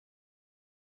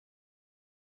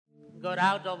God,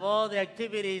 out of all the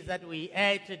activities that we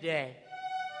had today,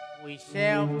 we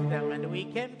shelved them and we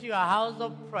came to your house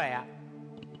of prayer.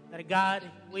 That God,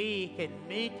 we can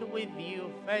meet with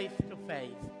you face to face.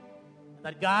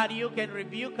 That God, you can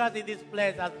rebuke us in this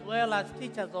place as well as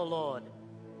teach us, O Lord,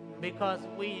 because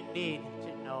we need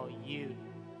to know you.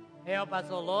 Help us,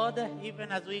 O Lord,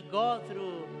 even as we go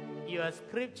through your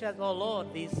scriptures, O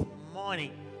Lord, this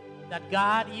morning. That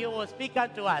God, you will speak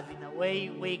unto us in a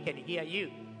way we can hear you.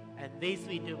 And this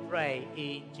we do pray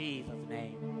in Jesus'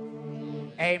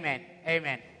 name. Amen.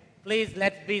 Amen. Please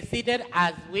let's be seated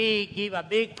as we give a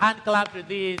big hand clap to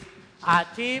this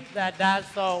team that does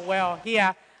so well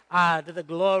here to the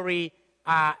glory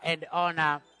and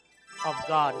honor of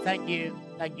God. Thank you.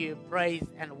 Thank you, praise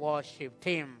and worship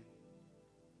team.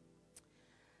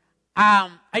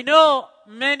 I know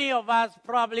many of us,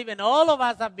 probably even all of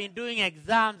us, have been doing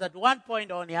exams at one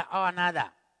point or another.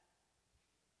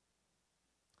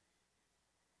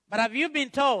 But have you been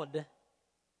told,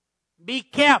 be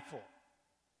careful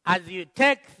as you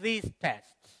take these tests?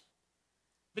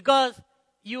 Because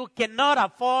you cannot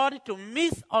afford to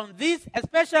miss on this,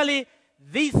 especially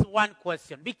this one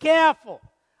question. Be careful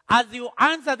as you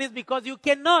answer this because you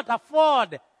cannot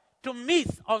afford to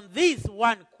miss on this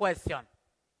one question.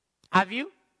 Have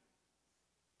you?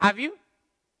 Have you?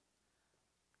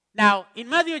 Now, in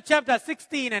Matthew chapter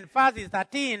 16 and verses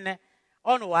 13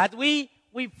 onwards, we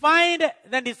find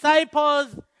the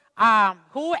disciples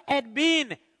who had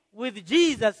been with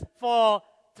Jesus for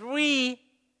 3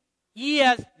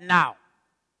 years now.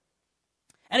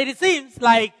 And it seems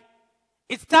like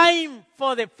it's time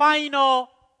for the final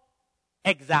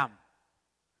exam.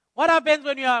 What happens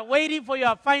when you are waiting for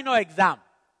your final exam?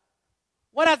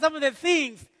 What are some of the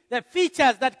things, the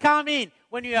features that come in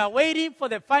when you are waiting for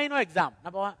the final exam?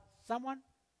 Number one, someone?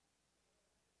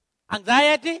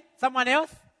 Anxiety? Someone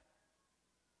else?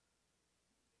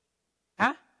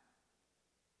 Huh?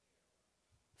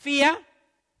 Fear?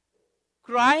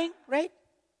 Crying, right?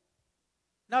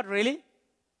 Not really.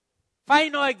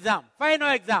 Final exam.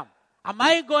 Final exam. Am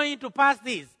I going to pass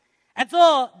this? And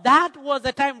so that was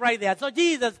the time right there. So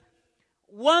Jesus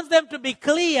wants them to be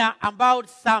clear about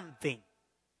something.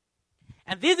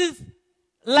 And this is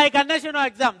like a national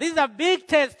exam. This is a big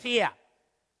test here.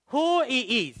 Who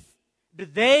he is. Do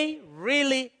they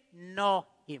really know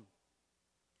him?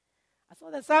 So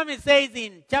the psalmist says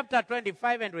in chapter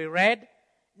 25, and we read,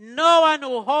 no one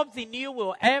who hopes in you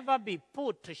will ever be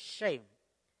put to shame.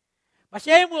 But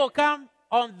shame will come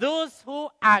on those who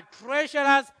are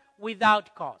treacherous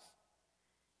without cause.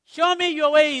 Show me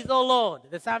your ways, O Lord.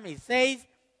 The psalmist says,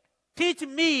 teach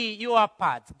me your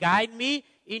paths. Guide me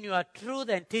in your truth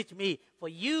and teach me. For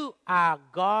you are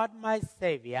God, my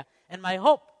Savior, and my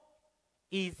hope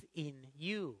is in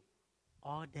you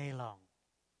all day long.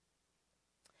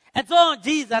 And so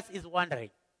Jesus is wondering,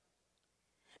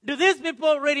 do these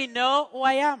people really know who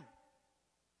I am?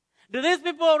 Do these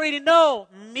people really know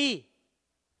me?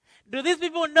 Do these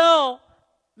people know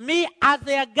me as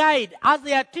their guide, as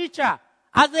their teacher,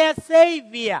 as their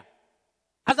Savior,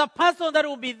 as a person that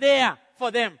will be there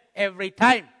for them every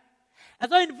time?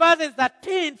 And so in verses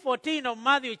 13, 14 of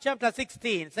Matthew chapter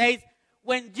 16 says,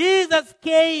 when Jesus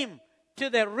came to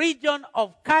the region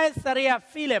of Caesarea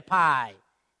Philippi,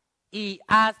 he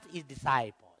asked his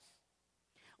disciples,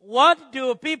 what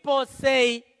do people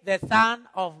say the Son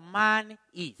of Man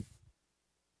is?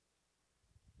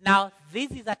 Now,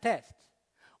 this is a test.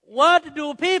 What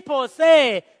do people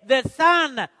say the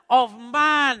Son of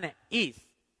Man is?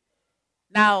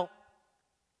 Now,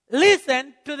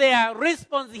 listen to their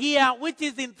response here, which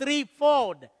is in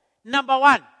threefold. Number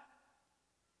one,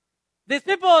 these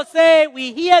people say,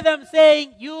 we hear them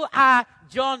saying, you are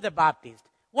John the Baptist.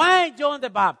 Why John the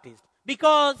Baptist?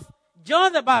 Because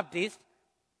John the Baptist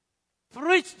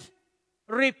preached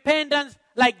repentance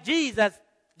like Jesus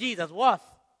was.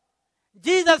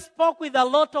 Jesus spoke with a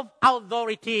lot of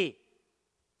authority.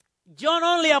 John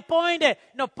only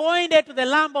pointed to the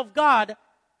Lamb of God,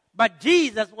 but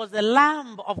Jesus was the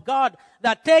Lamb of God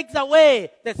that takes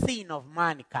away the sin of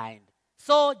mankind.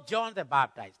 So John the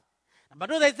Baptist. Number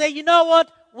two, they say, you know what?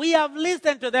 We have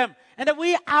listened to them, and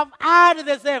we have heard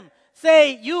the same.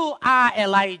 Say, you are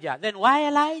Elijah. Then why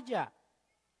Elijah?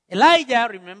 Elijah,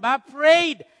 remember,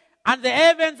 prayed, and the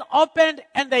heavens opened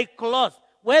and they closed.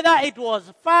 Whether it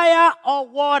was fire or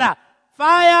water.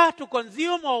 Fire to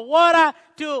consume or water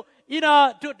to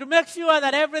make sure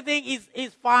that everything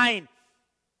is fine.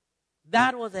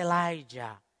 That was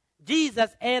Elijah.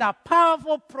 Jesus had a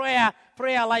powerful prayer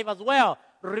life as well.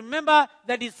 Remember,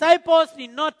 the disciples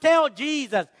did not tell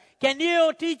Jesus, can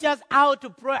you teach us how to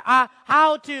pray,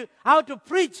 how to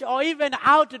preach, or even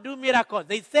how to do miracles?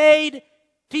 They said,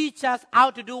 teach us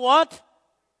how to do what?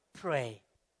 Pray.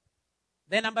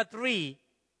 Then number 3,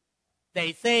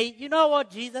 they say, you know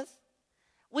what, Jesus?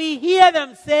 We hear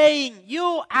them saying,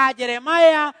 you are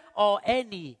Jeremiah or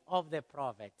any of the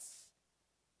prophets.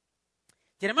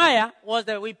 Jeremiah was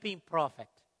the weeping prophet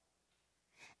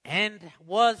and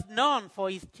was known for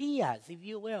his tears, if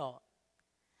you will.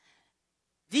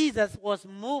 Jesus was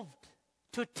moved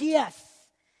to tears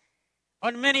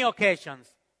on many occasions.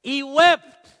 He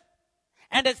wept.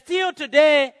 And still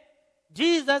today,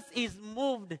 Jesus is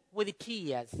moved with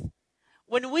tears.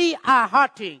 When we are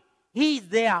hurting, he is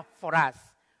there for us.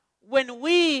 When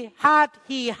we hurt,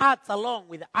 he hurts along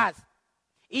with us.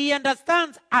 He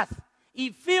understands us. He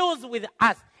feels with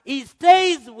us. He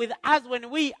stays with us when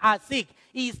we are sick.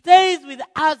 He stays with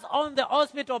us on the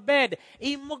hospital bed.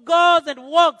 He goes and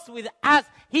walks with us.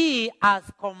 He has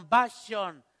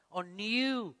compassion on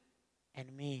you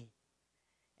and me.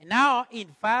 And now in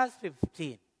verse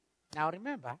 15, now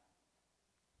remember,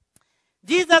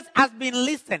 Jesus has been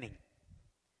listening.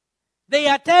 They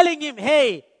are telling him,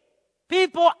 hey,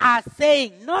 people are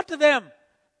saying, not them,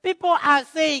 people are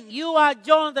saying, you are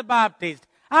John the Baptist.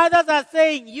 Others are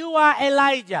saying, you are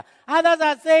Elijah. Others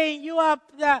are saying, you are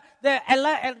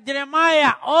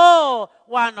Jeremiah, or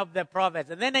one of the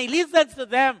prophets. And then he listens to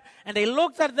them, and he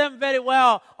looks at them very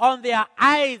well on their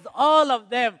eyes, all of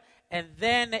them. And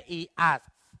then he asks,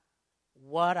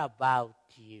 what about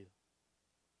you?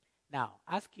 Now,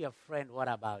 ask your friend, what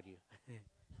about you?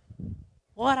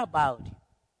 What about you?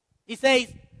 He says,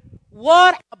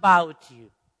 what about you?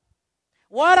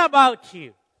 What about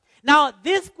you? Now,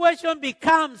 this question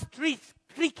becomes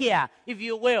trickier, if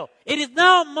you will. It is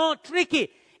now more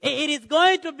tricky. It is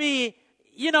going to be,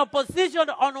 positioned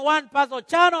on one person,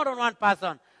 channeled on one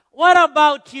person. What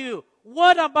about you?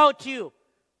 What about you?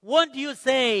 Won't you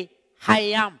say, I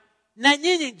am? Na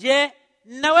nyinyi je?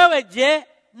 Na wewe je?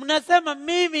 Mnasema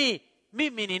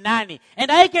mimi ni nani?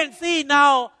 And I can see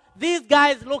now these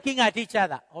guys looking at each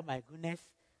other. Oh my goodness.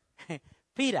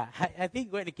 Peter, I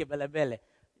think going to Kibelebele.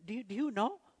 Do you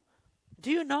know? Do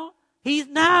you know? He's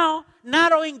now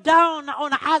narrowing down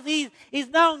on us. He's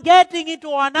now getting into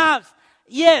our nerves.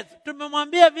 Yes,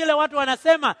 tumemwambia vile watu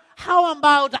wanasema, how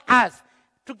about us?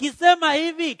 Tukisema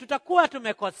hivi, tutakuwa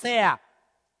tumekosea.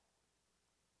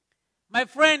 My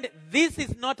friend, this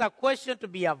is not a question to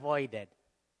be avoided.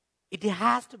 It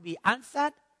has to be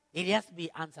answered. It has to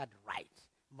be answered right.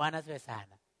 Bwana siwe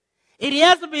sana. It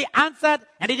has to be answered,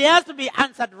 and it has to be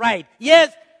answered right.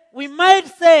 Yes, we might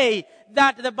say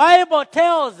that the Bible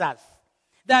tells us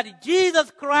that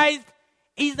Jesus Christ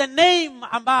is the name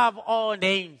above all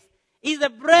names. He's the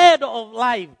bread of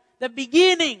life, the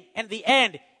beginning and the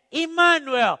end.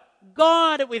 Emmanuel,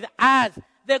 God with us,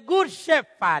 the good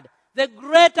shepherd, the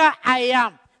greater I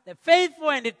am, the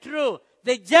faithful and the true,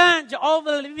 the judge of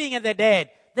the living and the dead,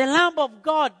 the Lamb of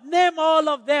God, name all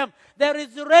of them, the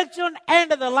resurrection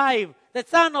and the life, the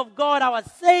Son of God, our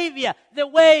Savior, the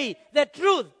way, the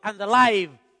truth, and the life.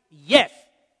 Yes,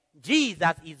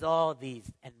 Jesus is all this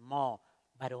and more.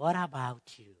 But what about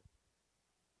you?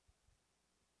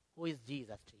 Who is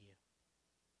Jesus to you?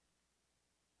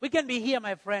 We can be here,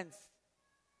 my friends,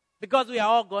 because we are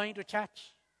all going to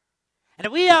church.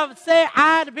 And we have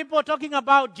heard people talking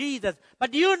about Jesus.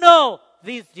 But do you know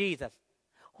this Jesus?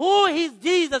 Who is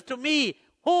Jesus to me?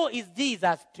 Who is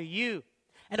Jesus to you?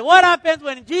 And what happens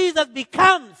when Jesus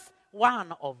becomes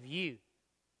one of you?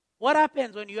 What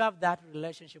happens when you have that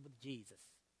relationship with Jesus?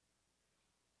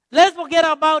 Let's forget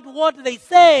about what they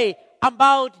say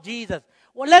about Jesus.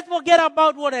 Well, let's forget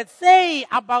about what they say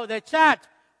about the church.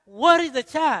 What is the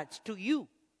church to you?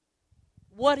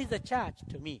 What is the church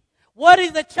to me? What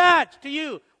is the church to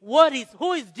you?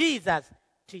 Who is Jesus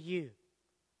to you?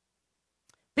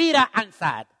 Peter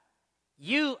answered,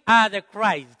 you are the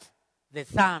Christ, the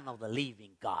Son of the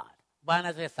living God.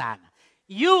 Bwana siwe sana.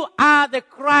 You are the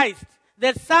Christ,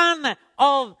 the Son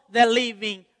of the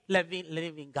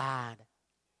living God.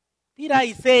 Peter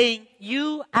is saying,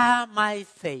 you are my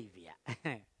Savior.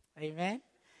 Amen.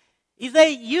 He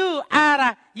says, you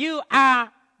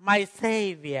are my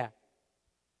Savior.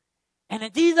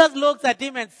 And Jesus looks at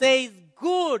him and says,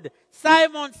 good,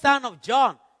 Simon, son of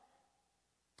John.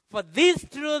 For this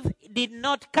truth did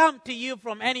not come to you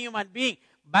from any human being,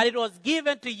 but it was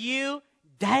given to you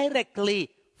directly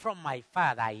from my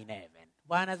Father in heaven.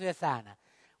 Bwana siwe sana.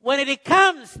 When it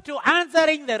comes to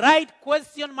answering the right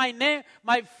question,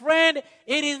 my friend,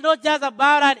 it is not just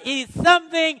about it. It is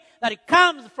something that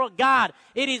comes from God.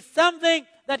 It is something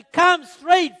that comes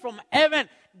straight from heaven.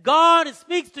 God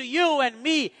speaks to you and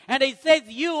me, and He says,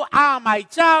 you are my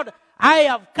child. I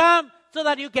have come so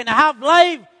that you can have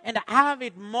life and have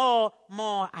it more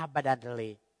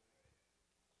abundantly.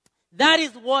 That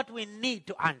is what we need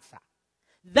to answer.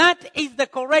 That is the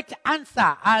correct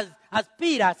answer, as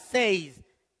Peter says.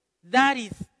 That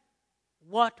is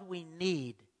what we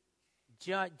need.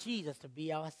 Jesus to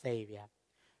be our Savior.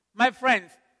 My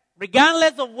friends,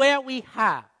 regardless of where we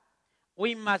are,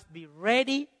 we must be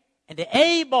ready and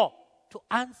able to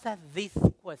answer this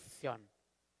question.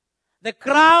 The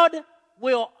crowd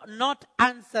will not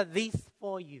answer this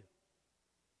for you.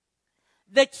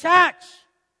 The church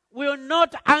will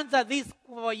not answer this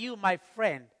for you, my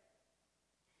friend.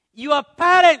 Your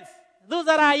parents, those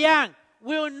that are young,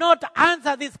 will not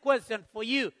answer this question for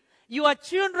you. Your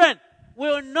children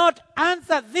will not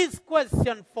answer this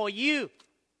question for you.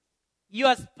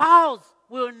 Your spouse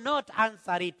will not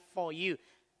answer it for you.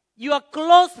 Your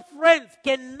close friends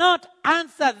cannot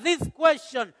answer this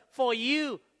question for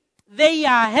you. They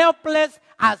are helpless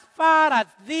as far as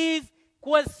this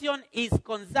question is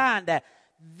concerned.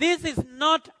 This is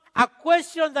not a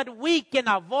question that we can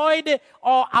avoid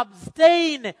or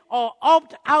abstain or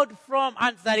opt out from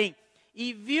answering.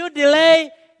 If you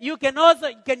delay, you can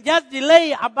just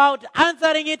delay about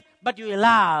answering it, but you will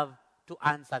have to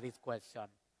answer this question.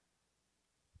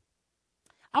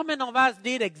 How many of us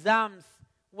did exams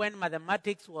when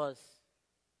mathematics was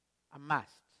a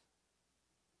must?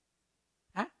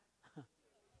 Huh?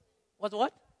 Was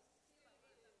what?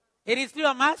 It is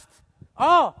still a must?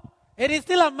 Oh, it is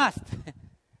still a must.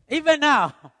 Even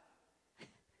now.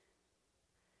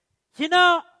 You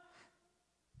know,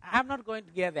 I'm not going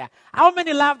to get there. How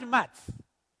many loved maths?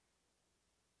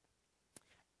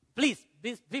 Please,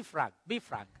 be frank. Be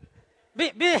frank.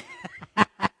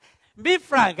 Be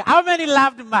frank. How many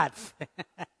loved maths?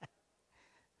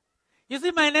 You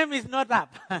see, my name is not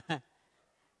up.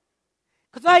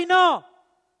 Because I know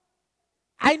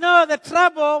the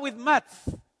trouble with maths.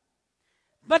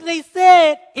 But they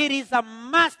said it is a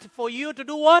must for you to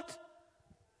do what?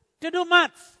 To do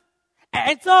maths.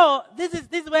 And so, this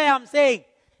is where I'm saying,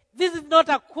 this is not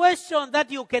a question that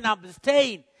you can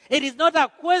abstain. It is not a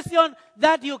question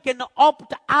that you can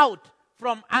opt out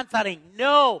from answering.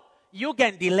 No, you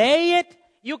can delay it.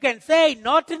 You can say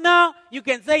not now. You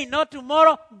can say not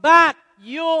tomorrow. But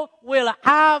you will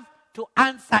have to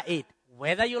answer it,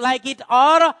 whether you like it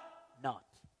or not.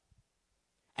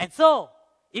 And so,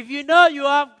 if you know you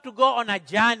have to go on a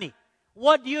journey,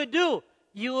 what do?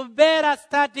 You better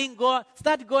start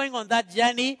going on that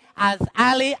journey as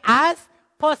early as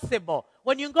possible.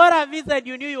 When you got a visa and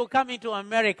you knew you were coming to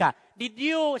America, did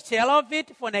you shell off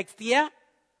it for next year?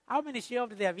 How many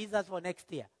shelved their visas for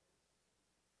next year?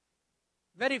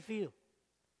 Very few.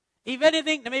 If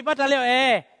anything, nimeipata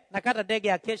leo, nakata ndege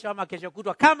ya kesho ama kesho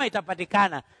kutwa kama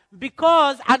itapatikana.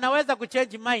 Because anaweza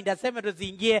kuchange mind, aseme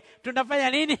tusiingie,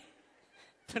 tunafanya nini?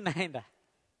 Tunaenda.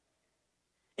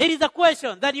 It is a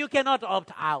question that you cannot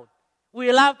opt out. We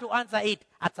will have to answer it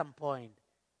at some point.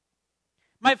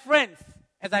 My friends,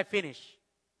 as I finish,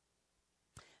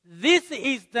 this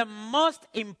is the most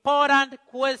important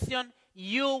question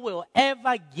you will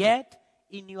ever get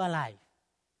in your life.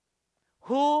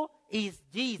 Who is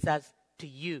Jesus to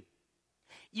you?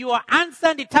 Your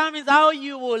answer determines how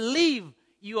you will live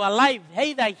your life,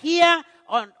 either here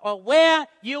or where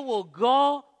you will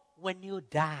go when you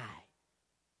die.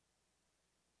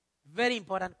 Very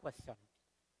important question.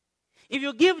 If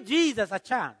you give Jesus a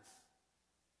chance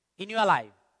in your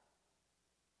life,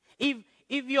 if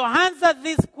you answer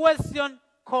this question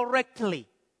correctly,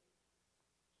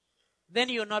 then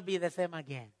you will not be the same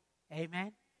again.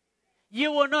 Amen?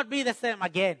 You will not be the same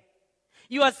again.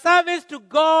 Your service to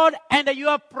God and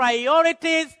your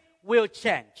priorities will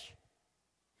change.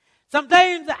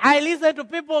 Sometimes I listen to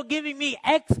people giving me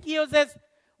excuses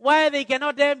why they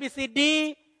cannot do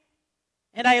ABCD,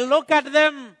 and I look at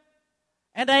them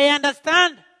and I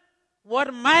understand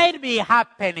what might be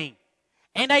happening.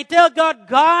 And I tell God,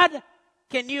 God,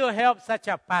 can you help such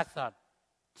a person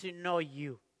to know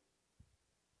you?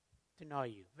 To know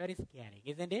you. Very scary,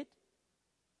 isn't it?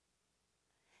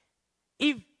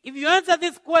 If you answer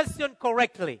this question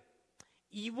correctly,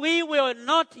 we will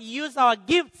not use our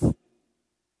gifts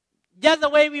just the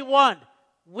way we want.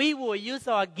 We will use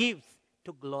our gifts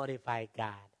to glorify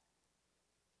God.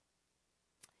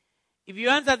 If you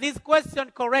answer this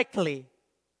question correctly,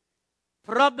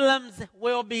 problems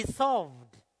will be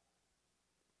solved.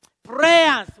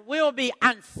 Prayers will be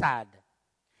answered.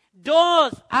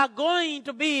 doors are going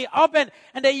to be opened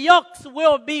and the yokes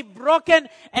will be broken,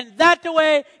 and that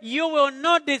way you will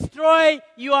not destroy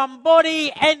your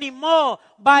body anymore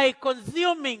by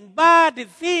consuming bad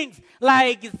things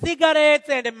like cigarettes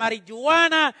and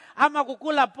marijuana ama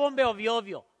kukula pombe ovyo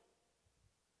ovyo.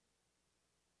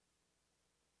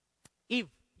 If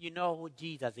you know who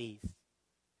Jesus is.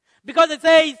 Because it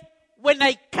says, when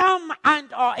I come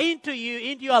into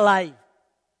your life,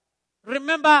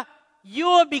 remember, you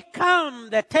will become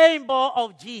the temple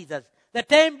of Jesus, the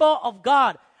temple of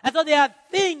God. And so there are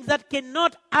things that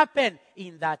cannot happen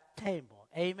in that temple.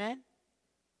 Amen?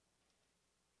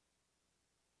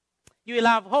 You will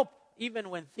have hope even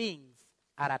when things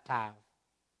are tough.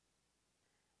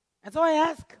 And so I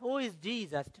ask, who is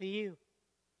Jesus to you?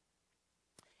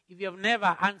 If you have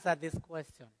never answered this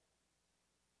question,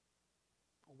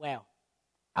 well,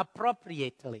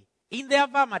 appropriately, in the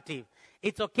affirmative,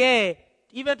 it's okay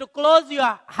even to close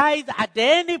your eyes at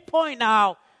any point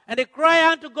now and to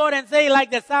cry unto God and say, like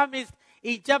the psalmist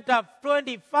in chapter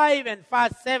 25 and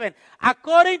verse 7,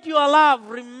 according to your love,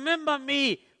 remember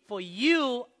me, for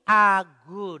you are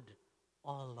good,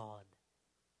 O Lord.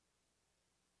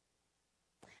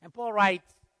 And Paul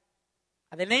writes,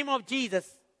 at the name of Jesus,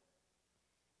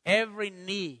 every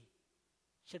knee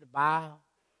should bow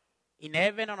in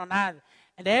heaven and on earth,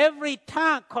 and every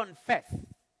tongue confess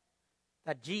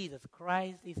that Jesus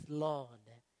Christ is Lord,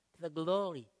 to the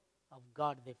glory of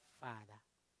God the Father.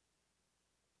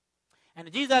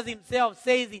 And Jesus himself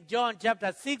says in John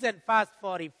chapter 6 and verse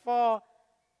 44,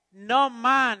 no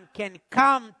man can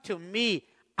come to me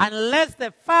unless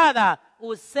the Father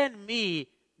who sent me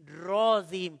draws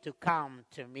him to come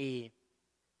to me.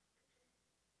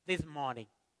 This morning,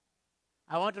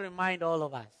 I want to remind all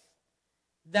of us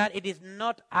that it is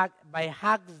not by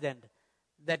accident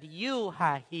that you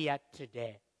are here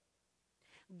today.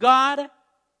 God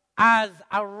has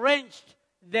arranged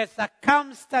the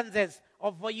circumstances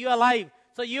of your life,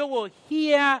 so you will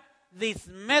hear this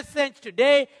message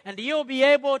today and you'll be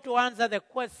able to answer the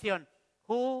question,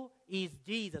 who is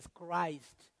Jesus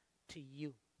Christ to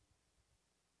you?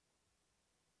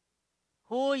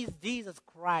 Who is Jesus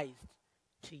Christ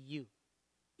to you?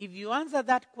 If you answer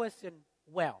that question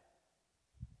well,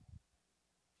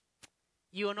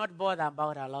 you will not bother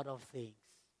about a lot of things.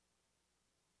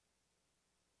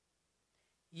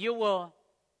 You will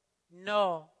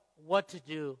know what to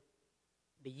do.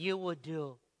 You will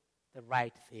do the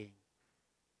right thing.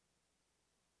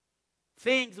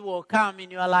 Things will come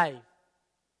in your life,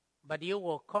 but you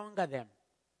will conquer them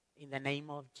in the name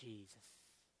of Jesus.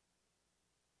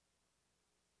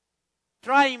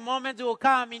 Trying moments will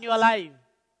come in your life,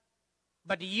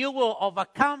 but you will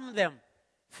overcome them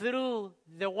through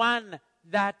the one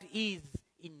that is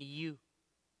in you.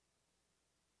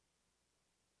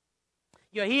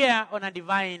 You're here on a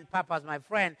divine purpose, my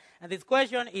friend, and this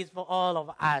question is for all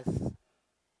of us.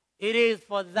 It is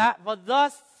for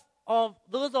those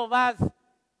of us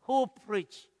who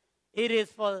preach. It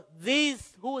is for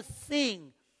these who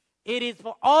sing. It is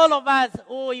for all of us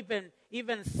who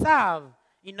even serve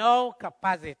in all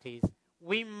capacities.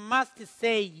 We must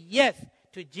say yes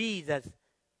to Jesus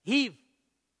if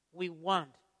we want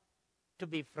to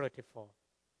be fruitful.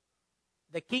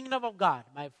 The kingdom of God,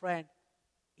 my friend,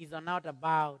 is not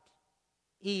about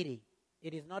eating.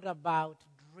 It is not about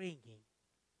drinking.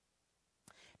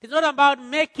 It is not about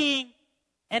making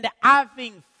and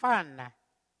having fun.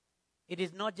 It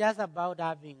is not just about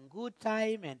having good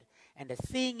time and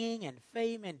singing and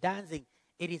fame and dancing.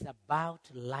 It is about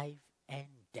life and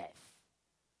death.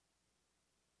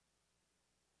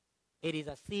 It is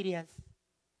a serious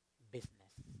business.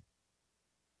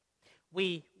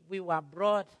 We were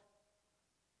brought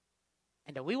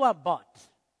and we were bought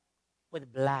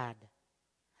with blood.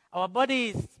 Our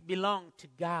bodies belong to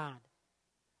God.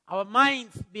 Our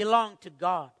minds belong to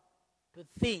God to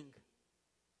think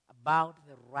about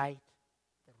the right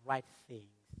things.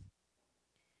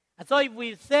 And so if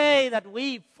we say that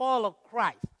we follow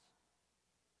Christ,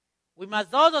 we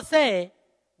must also say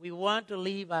we want to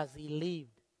live as he lived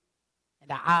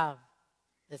and have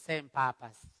the same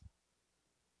purpose.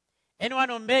 Anyone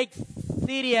who makes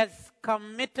serious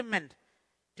commitment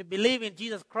to believe in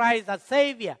Jesus Christ as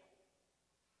Savior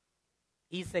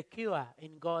is secure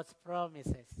in God's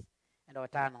promises and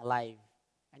eternal life.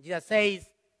 And Jesus says,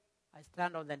 I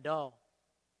stand on the door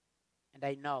and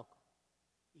I knock.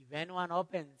 If anyone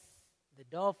opens the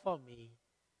door for me,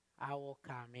 I will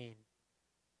come in.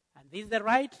 And this is the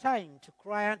right time to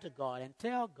cry unto God and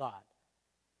tell God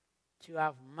to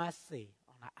have mercy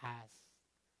on us.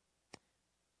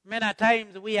 Many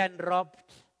times we are robbed.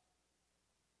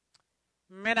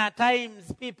 Many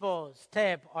times people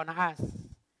step on us.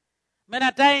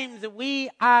 Many times we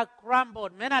are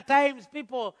crumbled. Many times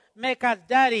people make us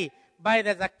dirty by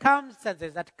the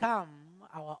circumstances that come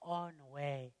our own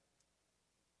way.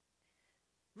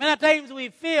 Many times we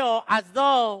feel as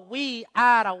though we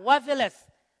are worthless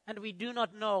and we do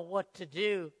not know what to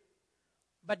do.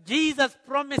 But Jesus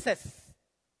promises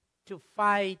to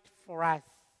fight for us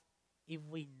if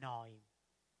we know Him.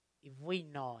 If we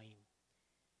know Him.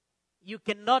 You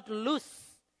cannot lose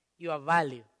your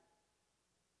value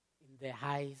in the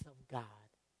eyes of God.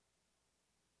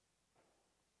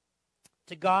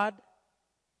 To God,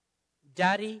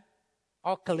 dirty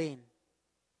or clean,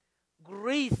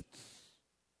 greased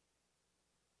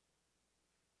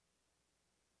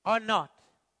or not,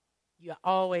 you are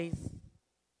always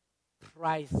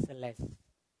priceless. And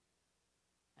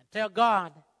tell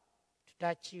God to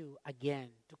touch you again,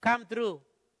 to come through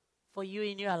for you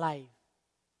in your life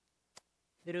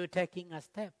through taking a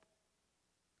step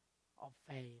of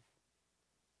faith.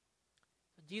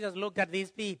 So Jesus looked at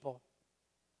these people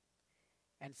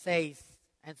and says,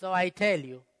 and so I tell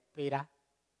you, Peter,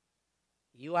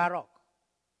 you are rock.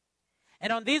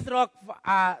 And on this rock,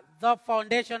 the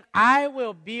foundation, I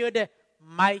will build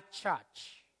my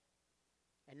church.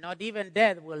 And not even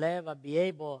death will ever be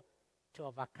able to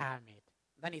overcome it.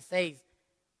 Then he says,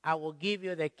 I will give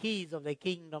you the keys of the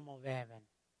kingdom of heaven.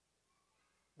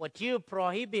 What you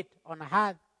prohibit on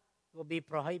earth will be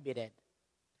prohibited.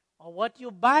 Or what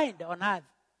you bind on earth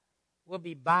will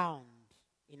be bound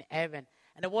in heaven.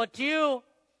 And what you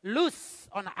loose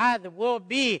on earth will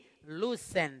be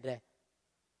loosened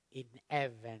in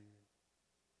heaven.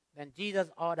 Then Jesus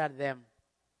ordered them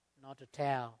not to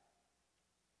tell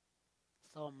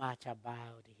so much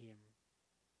about Him.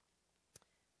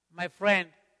 My friend,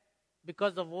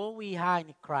 because of who we are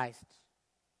in Christ,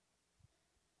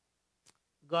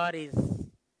 God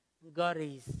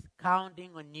is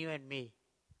counting on you and me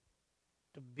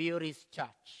to build His church.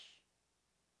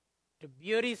 To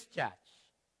build His church.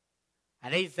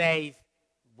 And He says,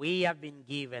 we have been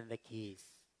given the keys.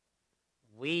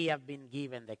 We have been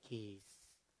given the keys.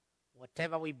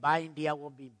 Whatever we bind here will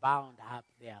be bound up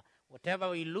there.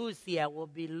 Whatever we loose here will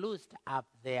be loosed up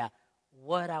there.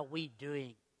 What are we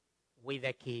doing with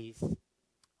the keys?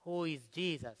 Who is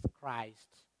Jesus Christ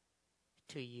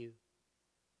to you?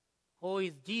 Who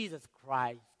is Jesus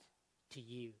Christ to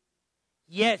you?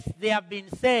 Yes, they have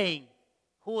been saying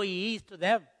who He is to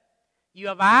them. You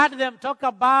have heard them talk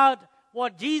about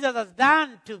what Jesus has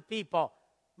done to people.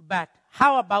 But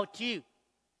how about you?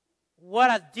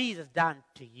 What has Jesus done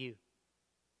to you?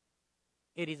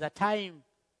 It is a time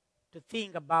to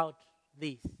think about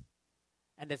this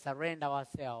and to surrender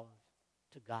ourselves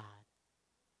to God.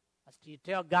 As you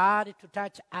tell God to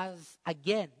touch us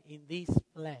again in this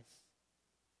place.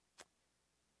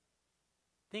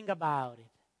 Think about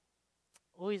it.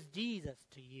 Who is Jesus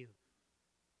to you?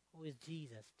 Who is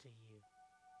Jesus to you?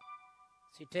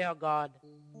 So you tell God,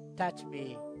 touch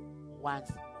me once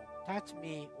more. Touch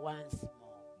me once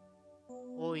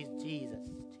more. Who is Jesus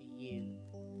to you?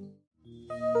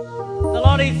 The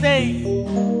Lord is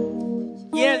saying,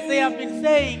 yes, they have been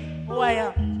saying who I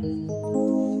am.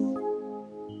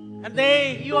 And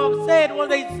you have said what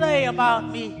they say about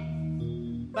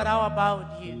me. But how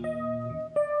about you?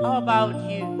 How about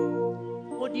you?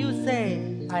 What do you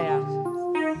say I am?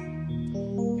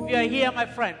 If you are here, my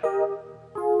friend,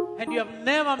 and you have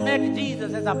never met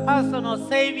Jesus as a personal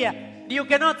Savior, you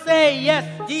cannot say, yes,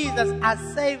 Jesus has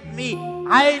saved me.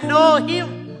 I know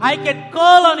Him. I can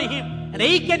call on Him. And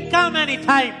He can come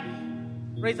anytime.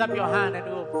 Raise up your hand and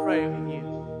we'll pray with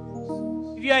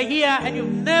you. If you are here and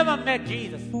you've never met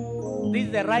Jesus, this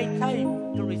is the right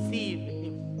time to receive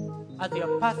Him as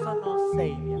your personal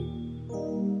Savior.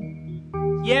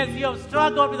 Yes, you have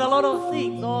struggled with a lot of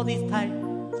things all this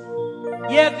time.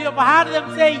 Yes, you have heard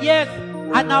them say yes,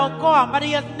 and now come, but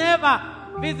He has never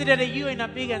visited you in a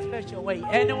big and special way.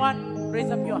 Anyone? Raise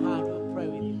up your hand. We'll pray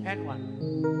with you. Anyone?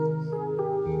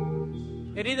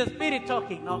 It is the Spirit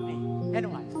talking, not me.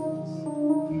 Anyone?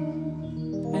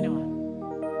 Anyone?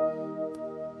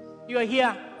 You are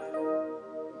here.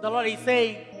 The Lord is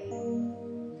saying,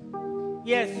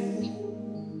 yes,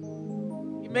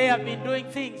 you may have been doing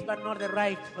things, but not the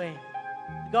right way.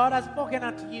 God has spoken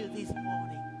unto you this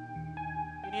morning.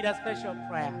 You need a special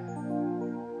prayer.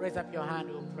 Raise up your hand,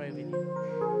 we'll pray with you.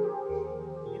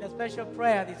 You need a special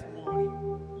prayer this morning.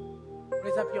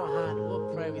 Raise up your hand,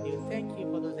 we'll pray with you. Thank you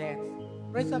for those hands.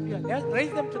 Raise up your hands.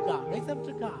 Raise them to God. Raise them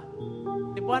to God.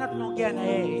 It's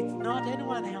not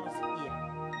anyone else here.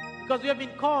 Because we have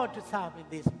been called to serve in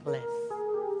this place.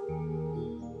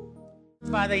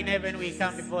 Father in heaven, we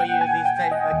come before you this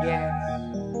time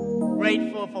again.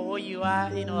 Grateful for who you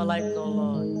are in our lives, O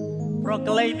Lord.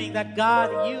 Proclaiming that,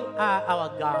 God, you are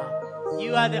our God.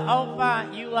 You are the Alpha,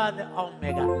 you are the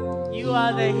Omega. You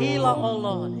are the healer, O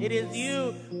Lord. It is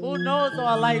you who knows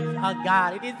our lives, our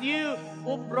God. It is you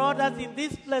who brought us in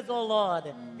this place, O Lord.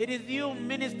 It is you who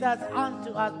ministers unto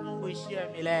us, Mungu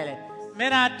ishie milele.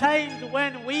 Many are times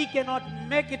when we cannot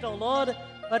make it, O Lord,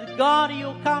 but God,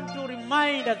 you come to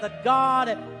remind us that,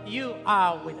 God, you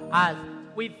are with us.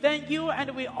 We thank you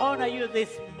and we honor you this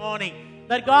morning.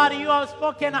 That, God, you have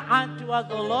spoken unto us,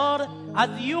 O Lord,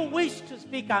 as you wish to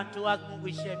speak unto us. Mungu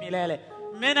ishie milele.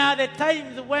 Many are the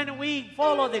times when we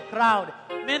follow the crowd.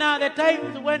 Many are the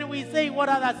times when we say what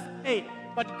others say.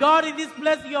 But, God, in this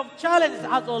place you have challenged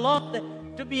us, O Lord,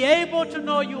 to be able to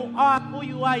know you are who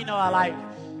you are in our life.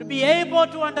 To be able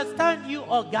to understand you,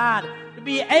 O God. To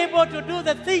be able to do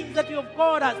the things that you have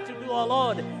called us to do, O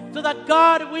Lord. So that,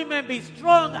 God, we may be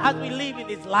strong as we live in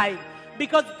this life.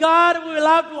 Because, God, we will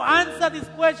have to answer this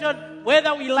question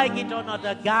whether we like it or not,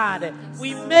 God.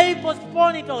 We may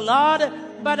postpone it, O Lord,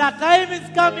 but a time is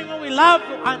coming when we'll have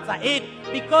to answer it.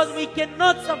 Because we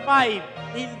cannot survive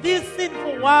in this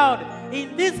sinful world,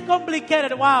 in this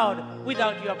complicated world,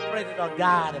 without your presence, O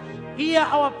God. Hear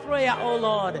our prayer, O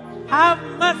Lord. Have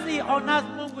mercy on us,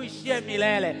 Mungu ishie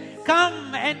milele.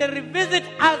 Come and revisit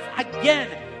us again,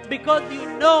 because you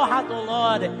know us, O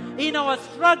Lord. In our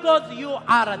struggles, you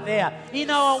are there. In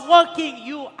our walking,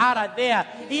 you are there.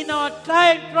 In our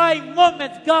trying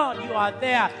moments, God, you are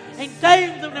there. In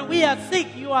times when we are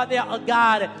sick, you are there, O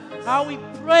God. How we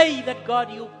pray that,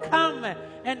 God, you come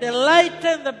and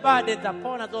lighten the burdens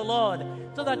upon us, O Lord,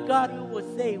 so that, God, you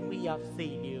will say, we have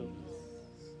seen you.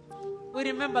 We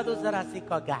remember those that are sick,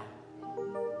 O God.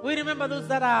 We remember those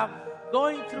that are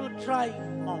going through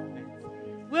trying moments.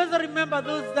 We also remember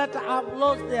those that have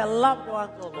lost their loved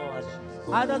ones, O Lord.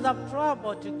 Others have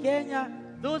traveled to Kenya,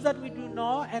 those that we do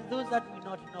know and those that we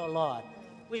not know, Lord.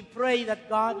 We pray that,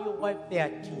 God, you wipe their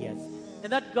tears.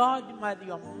 And that, God,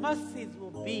 your mercies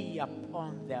will be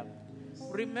upon them.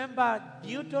 Remember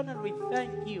Newton, and we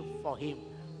thank you for him.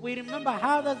 We remember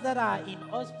others that are in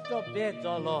hospital beds,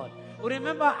 oh Lord. We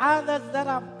remember others that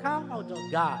have come out of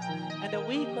God. And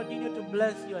we continue to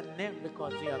bless your name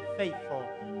because you are faithful.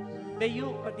 May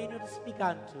you continue to speak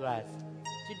unto us,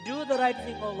 to do the right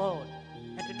thing, oh Lord,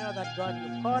 and to know that, God,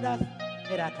 you called us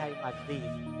at a time as this.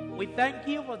 We thank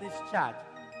you for this church.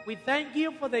 We thank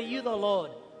you for the youth, oh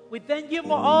Lord. We thank you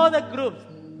for all the groups.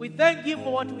 We thank you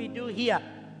for what we do here.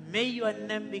 May your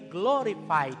name be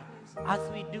glorified as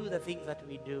we do the things that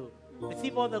we do.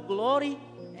 Receive all the glory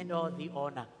and all the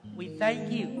honor. We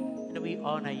thank you and we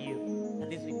honor you.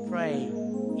 And this we pray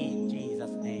in Jesus'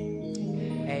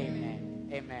 name. Amen.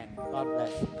 Amen. God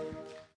bless you.